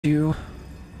you.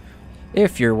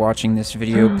 If you're watching this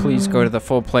video, please go to the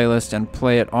full playlist and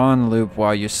play it on loop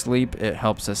while you sleep. It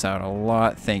helps us out a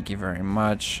lot. Thank you very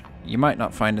much. You might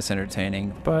not find us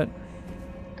entertaining, but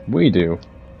we do.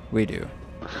 We do.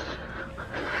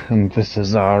 And this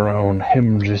is our own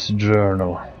Himgis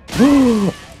journal.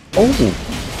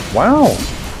 Oh, wow.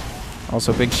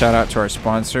 Also, big shout out to our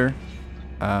sponsor,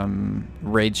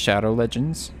 Raid Shadow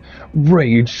Legends.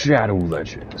 Raid Shadow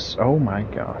Legends. Oh my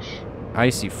gosh.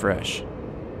 Icy Fresh.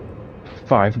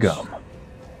 5 Gum.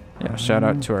 Yeah, shout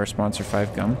out to our sponsor,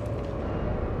 5 Gum.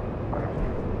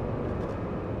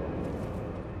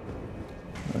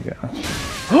 Oh gosh.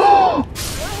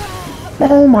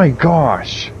 Oh my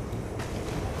gosh.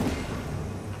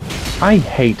 I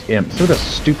hate imps. They're the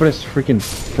stupidest freaking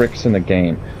pricks in the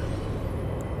game.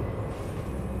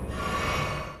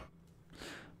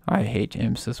 I hate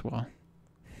imps as well.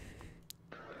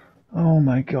 Oh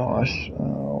my gosh.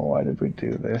 Oh, why did we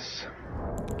do this?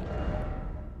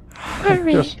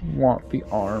 Hurry. I just want the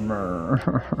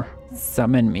armor.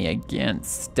 Summon me again,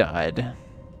 stud.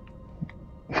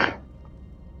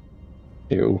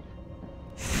 Ew.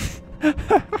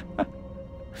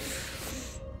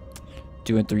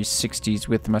 Doing 360s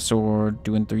with my sword.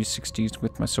 Doing 360s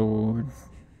with my sword.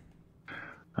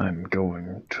 I'm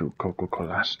going to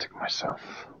Coca-Colastic myself.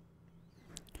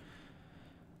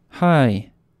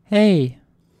 Hi. Hey.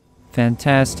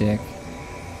 Fantastic.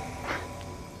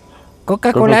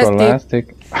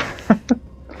 Coca-Colastic.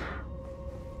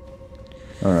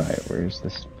 Alright, where's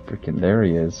this freaking... There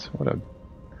he is. What a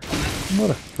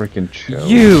freaking show.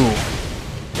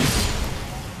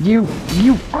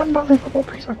 You unbelievable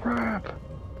piece of crap.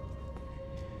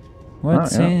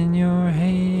 What's in your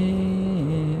head?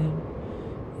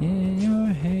 In your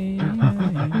head.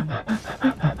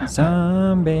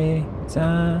 Zombie,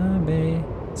 zombie,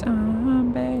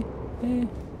 zombie.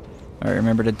 Alright,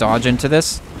 remember to dodge into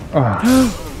this.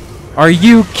 Are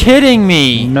you kidding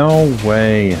me? No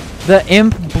way. The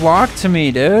imp blocked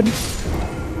me, dude.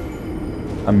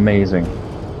 Amazing.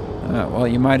 Well,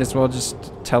 you might as well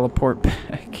just teleport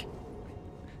back.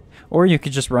 Or you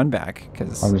could just run back,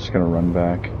 because... I'm just gonna run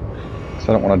back. Because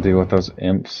I don't want to deal with those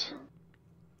imps.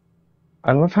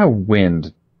 I love how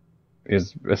wind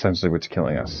is essentially what's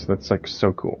killing us. That's, like,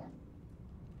 so cool.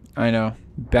 I know.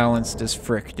 Balanced as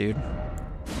frick, dude.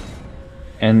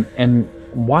 And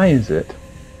why is it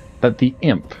that the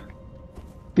imp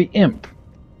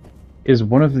is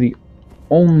one of the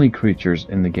only creatures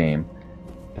in the game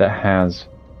that has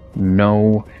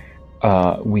no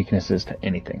weaknesses to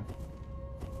anything?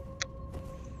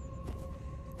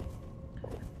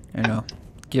 I know.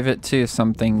 Give it to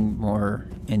something more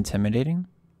intimidating.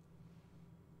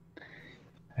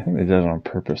 I think they did it on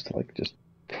purpose to, like, just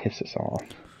piss us off.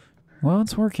 Well,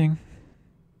 it's working.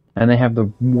 And they have the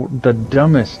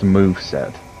dumbest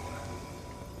moveset.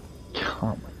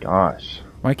 Oh my gosh.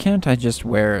 Why can't I just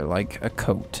wear, like, a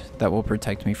coat that will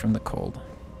protect me from the cold?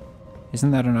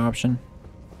 Isn't that an option?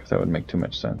 Because that would make too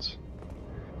much sense.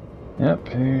 Yep,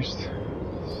 here's...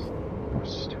 Oh,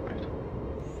 stupid.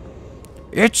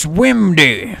 It's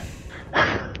windy!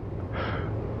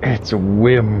 It's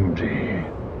windy.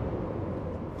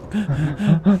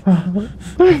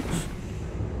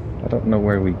 I don't know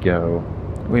where we go.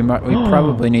 We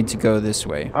probably need to go this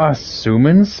way. A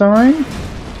summon sign?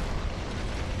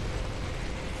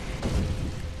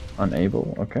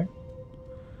 Unable, okay.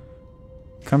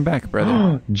 Come back,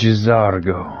 brother.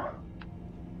 Gizargo.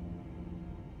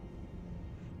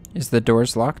 Is the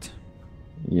doors locked?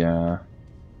 Yeah.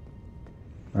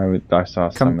 I saw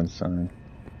a summon sign.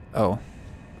 Oh.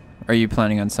 Are you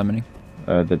planning on summoning?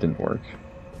 That didn't work.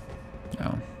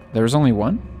 Oh. There was only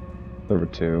one? There were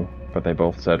 2, but they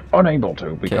both said unable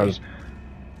to because...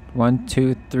 1,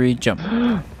 2, 3, jump.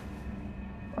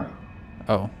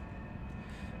 Oh.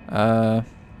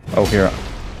 Oh, here.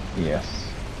 Yes.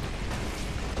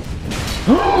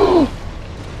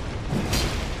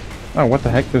 Oh, what the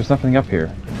heck? There's nothing up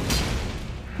here.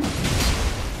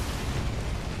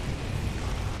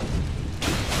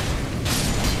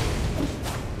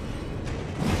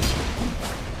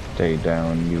 Stay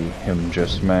down, you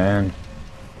Himgis man.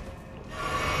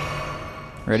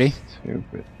 Ready?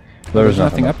 Stupid. There's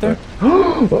nothing up there?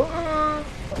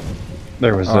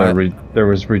 There was there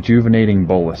was rejuvenating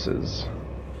boluses.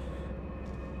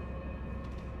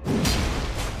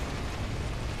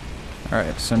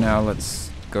 Alright, so now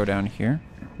let's go down here.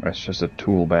 That's just a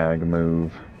tool bag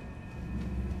move.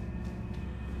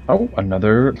 Oh,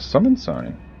 another summon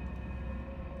sign.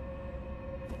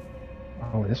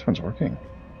 Oh, this one's working.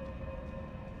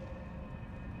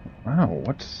 Wow,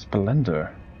 what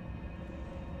splendor.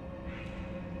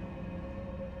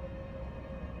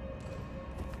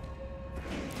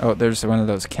 Oh, there's one of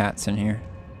those cats in here.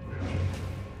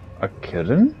 A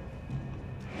kitten?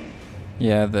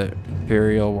 Yeah, the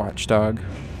Imperial watchdog.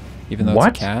 Even though What?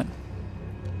 it's a cat.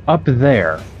 Up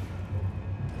there.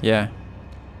 Yeah.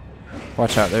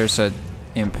 Watch out, there's a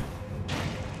imp.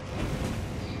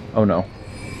 Oh no.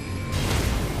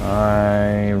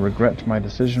 I regret my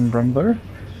decision, brother.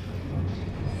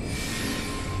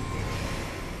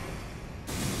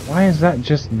 Why is that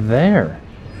just there?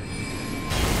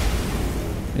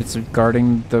 It's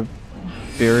guarding the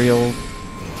burial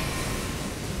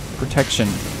protection.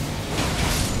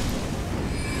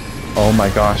 Oh my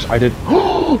gosh, I did.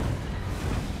 Oh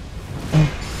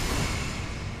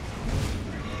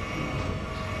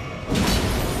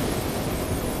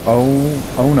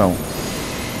no.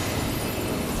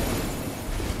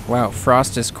 Wow,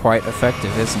 frost is quite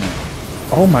effective, isn't it?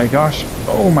 Oh my gosh.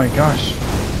 Oh my gosh.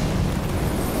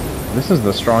 This is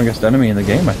the strongest enemy in the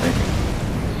game, I think.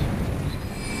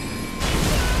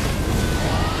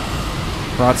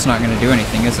 Rot's not going to do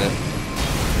anything, is it?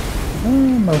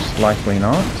 Most likely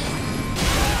not.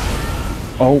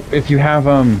 Oh, if you have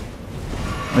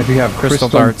Crystal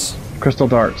darts. Crystal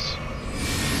darts.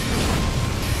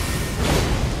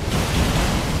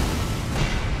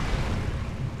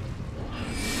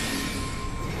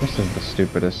 This is the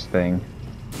stupidest thing.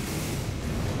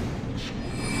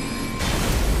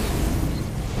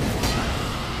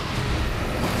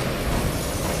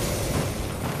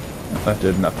 That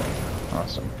did nothing.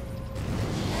 Awesome.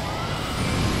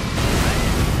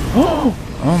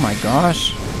 Oh my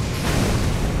gosh.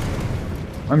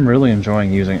 I'm really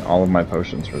enjoying using all of my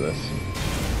potions for this.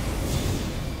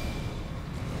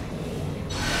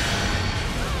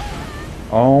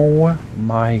 Oh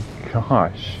my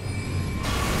gosh.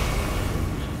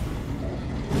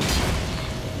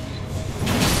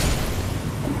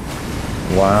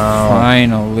 Wow.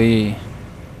 Finally.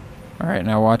 Alright,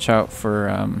 now watch out for,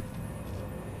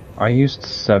 I used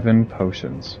 7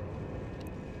 potions.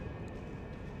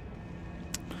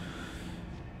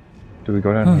 Do we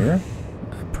go down here?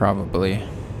 probably.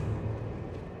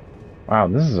 Wow,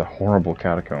 this is a horrible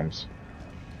catacombs.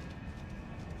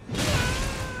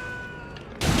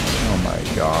 Oh my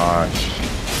gosh.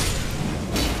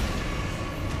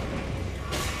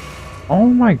 Oh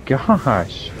my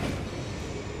gosh.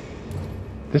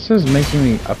 This is making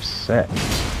me upset.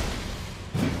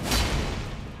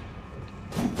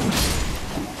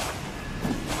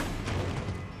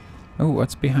 Oh,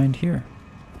 what's behind here?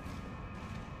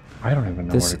 I don't even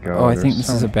know This, where to go. oh, I think There's this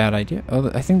is a bad idea. Oh,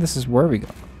 I think this is where we go.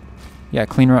 Yeah,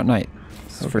 Clean Rot Night.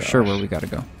 This is for sure where we gotta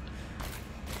go.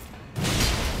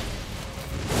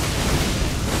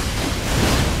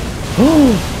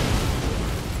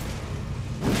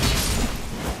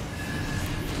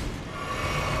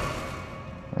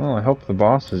 Well, I hope the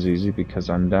boss is easy because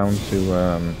I'm down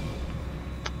to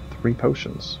 3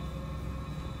 potions.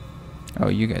 Oh,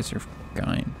 you guys are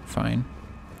fine. Fine,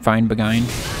 beguine.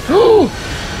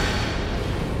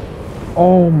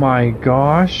 Oh my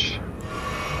gosh.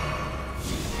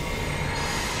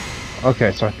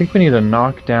 Okay, so I think we need to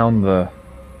knock down the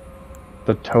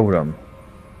totem.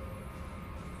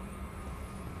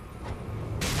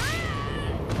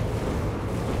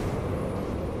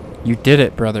 You did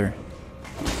it, brother.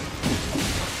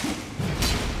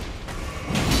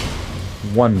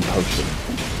 1 potion.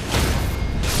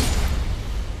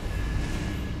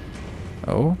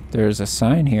 Oh, there's a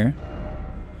sign here.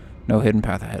 No hidden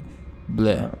path ahead.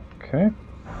 Bleh. Okay.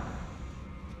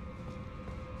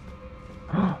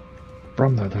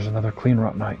 From there's another Clean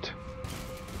Rot Night.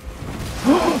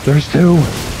 There's 2!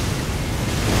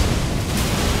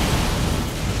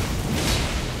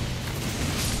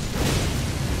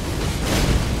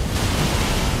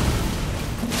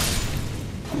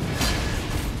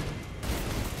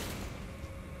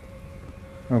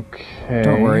 Okay.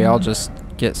 Don't worry, I'll just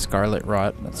get Scarlet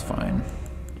Rot. That's fine.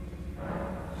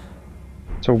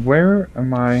 So where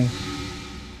am I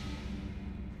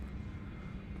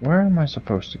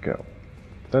supposed to go?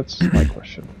 That's my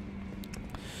question.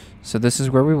 So this is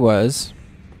where we was.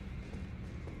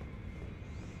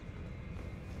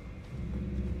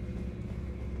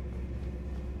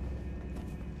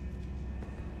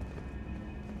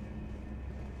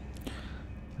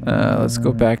 Let's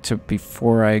go back to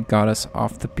before I got us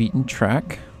off the beaten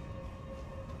track.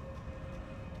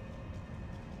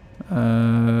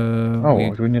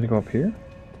 Do we need to go up here?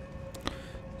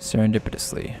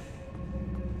 Serendipitously.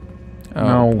 Oh,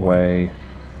 No boy. way.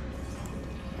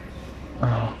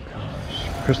 Oh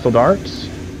gosh. Crystal darts?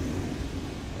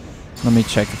 Let me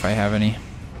check if I have any.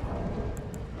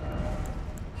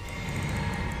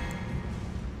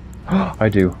 I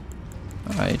do.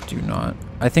 I do not.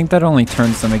 I think that only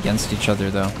turns them against each other,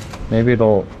 though. Maybe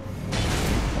it'll...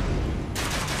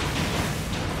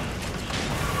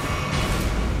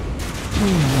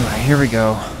 Ooh, here we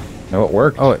go. No, it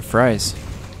worked. Oh, it fries.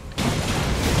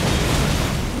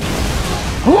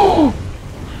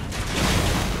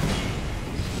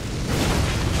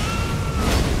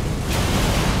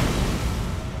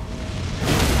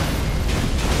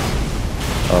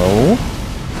 Oh?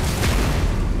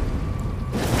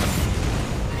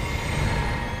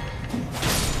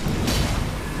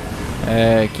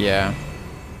 Heck yeah.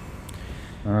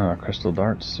 Ah, crystal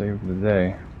darts saved the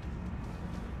day.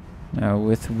 Now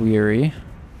with Weary.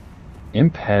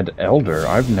 Imp Head Elder.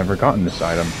 I've never gotten this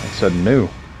item. It said new.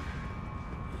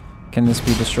 Can this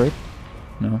be destroyed?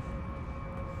 No.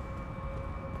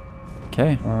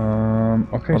 Okay. Okay.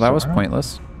 Well, that so was how-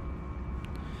 pointless.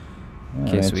 Yeah,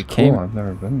 Okay, so it's we cool. came- I've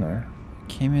never been there.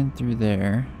 Came in through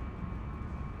there.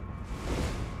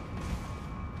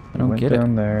 I don't Went get it.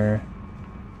 down there.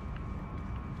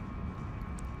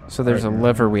 So there's a Right,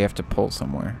 lever we have to pull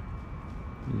somewhere.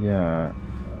 Yeah.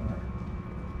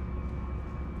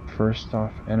 First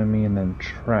off, enemy and then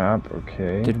trap.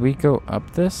 Okay. Did we go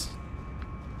up this?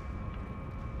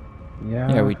 Yeah.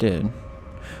 Yeah, we did.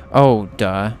 Oh,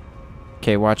 duh.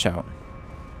 Okay, watch out.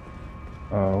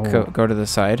 Oh. Go to the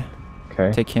side.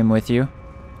 Okay. Take him with you.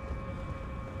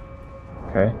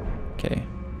 Okay. Okay.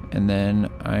 And then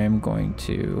I'm going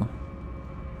to...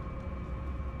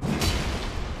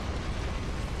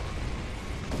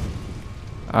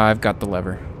 I've got the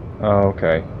lever. Oh,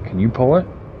 okay. Can you pull it?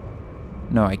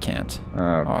 No, I can't.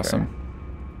 Okay. Awesome.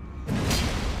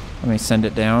 Let me send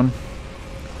it down.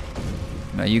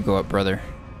 Now you go up, brother.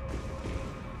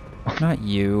 Not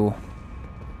you.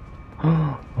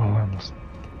 Oh, I almost.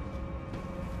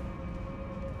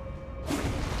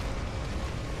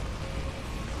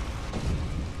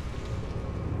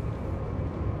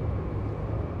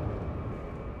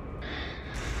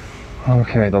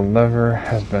 Okay, the lever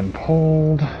has been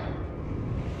pulled.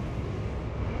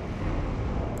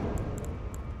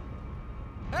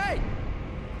 Hey!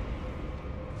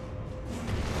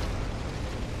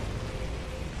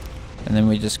 And then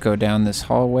we just go down this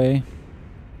hallway.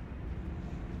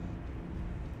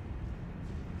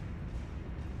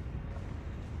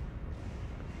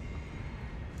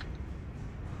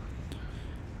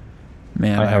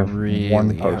 Man, I have really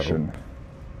one potion. hope.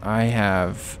 I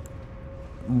have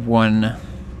one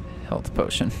health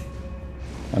potion.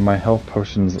 And my health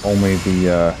potion's only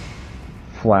the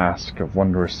flask of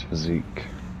wondrous physique.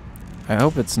 I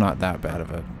hope it's not that bad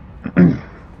of a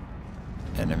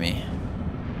enemy.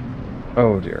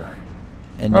 Oh dear.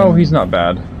 And Oh, then- he's not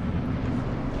bad.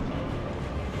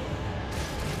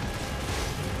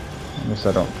 At least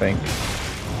I don't think.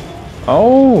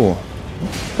 Oh!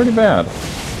 Pretty bad.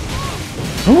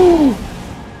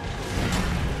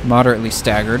 moderately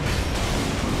staggered.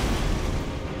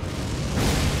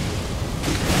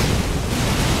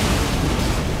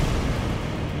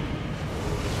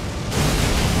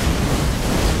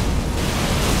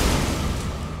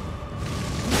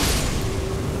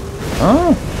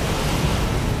 Oh!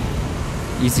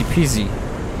 Easy peasy.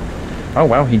 Oh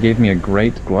wow, he gave me a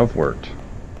great glove wort.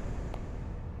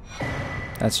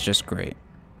 That's just great.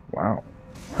 Wow.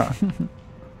 Huh.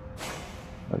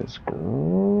 That is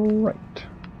great.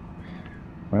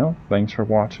 Well, thanks for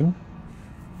watching.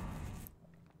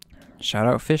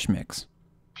 Shoutout Fish Mix.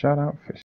 Shout out Fish.